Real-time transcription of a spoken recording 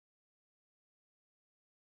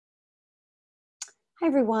Hi,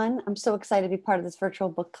 everyone. I'm so excited to be part of this virtual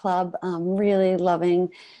book club. I'm really loving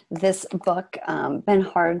this book. Been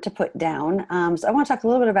hard to put down. So I want to talk a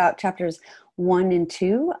little bit about chapters 1 and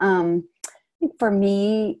 2. I think for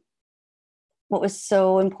me, what was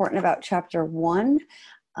so important about chapter 1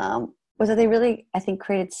 was that they really, I think,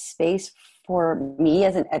 created space for me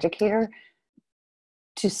as an educator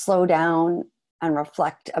to slow down and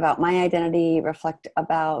reflect about my identity, reflect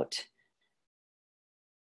about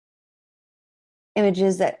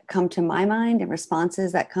images that come to my mind and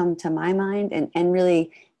responses that come to my mind, and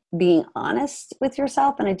really being honest with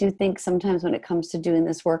yourself. And I do think sometimes when it comes to doing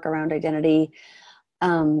this work around identity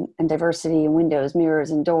and diversity and windows,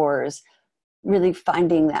 mirrors, and doors, really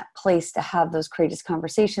finding that place to have those courageous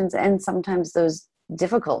conversations and sometimes those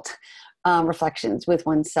difficult reflections with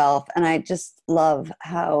oneself. And I just love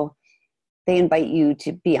how they invite you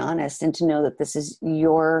to be honest and to know that this is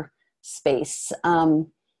your space.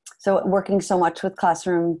 So working so much with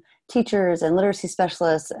classroom teachers and literacy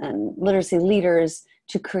specialists and literacy leaders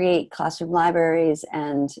to create classroom libraries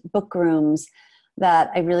and book rooms,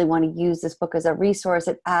 that I really want to use this book as a resource.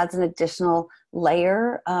 It adds an additional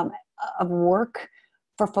layer of work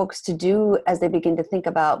for folks to do as they begin to think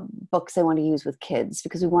about books they want to use with kids,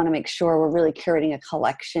 because we want to make sure we're really curating a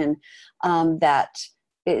collection that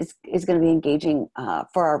is going to be engaging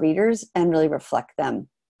for our readers and really reflect them.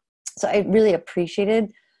 So I really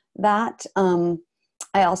appreciated that.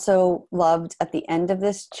 I also loved at the end of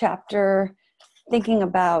this chapter thinking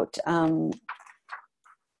about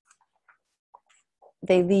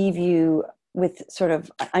they leave you with sort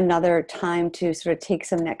of another time to sort of take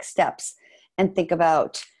some next steps and think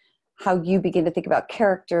about how you begin to think about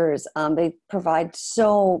characters. They provide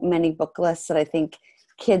so many book lists that I think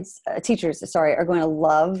teachers are going to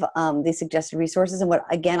love these suggested resources. And what,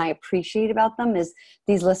 again, I appreciate about them is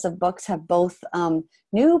these lists of books have both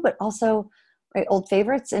new, but also old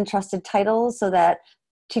favorites and trusted titles, so that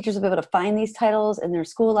teachers will be able to find these titles in their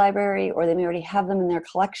school library, or they may already have them in their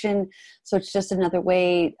collection. So it's just another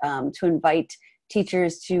way to invite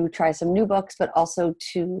teachers to try some new books, but also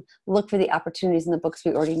to look for the opportunities in the books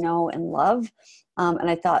we already know and love.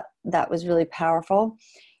 And I thought that was really powerful.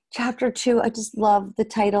 Chapter 2, I just love the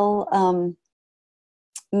title,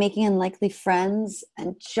 Making Unlikely Friends.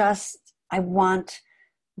 And I want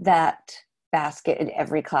that basket in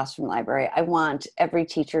every classroom library. I want every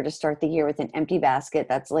teacher to start the year with an empty basket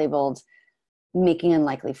that's labeled Making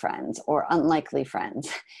Unlikely Friends or Unlikely Friends.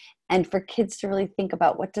 And for kids to really think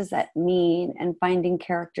about what does that mean, and finding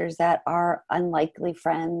characters that are unlikely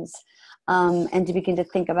friends, and to begin to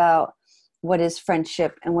think about what is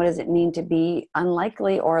friendship and what does it mean to be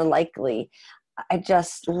unlikely or likely. I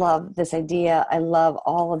just love this idea. I love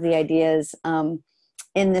all of the ideas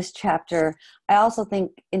in this chapter. I also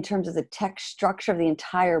think in terms of the text structure of the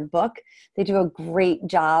entire book, they do a great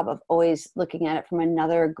job of always looking at it from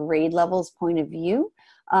another grade level's point of view.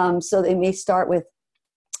 So they may start with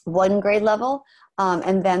one grade level,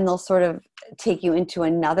 and then they'll sort of take you into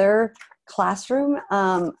another classroom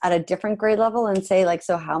at a different grade level and say, like,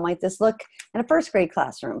 so how might this look in a first grade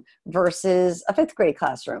classroom versus a fifth grade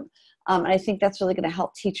classroom? And I think that's really going to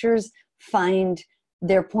help teachers find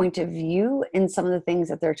their point of view in some of the things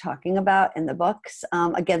that they're talking about in the books.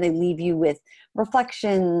 Again, they leave you with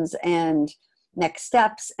reflections and next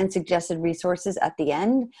steps and suggested resources at the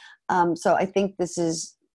end. So I think this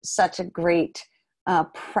is such a great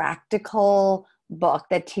practical book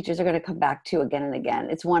that teachers are going to come back to again and again.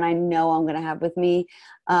 It's one I know I'm going to have with me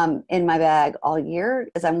in my bag all year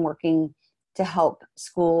as I'm working to help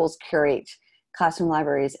schools curate classroom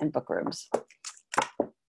libraries and book rooms.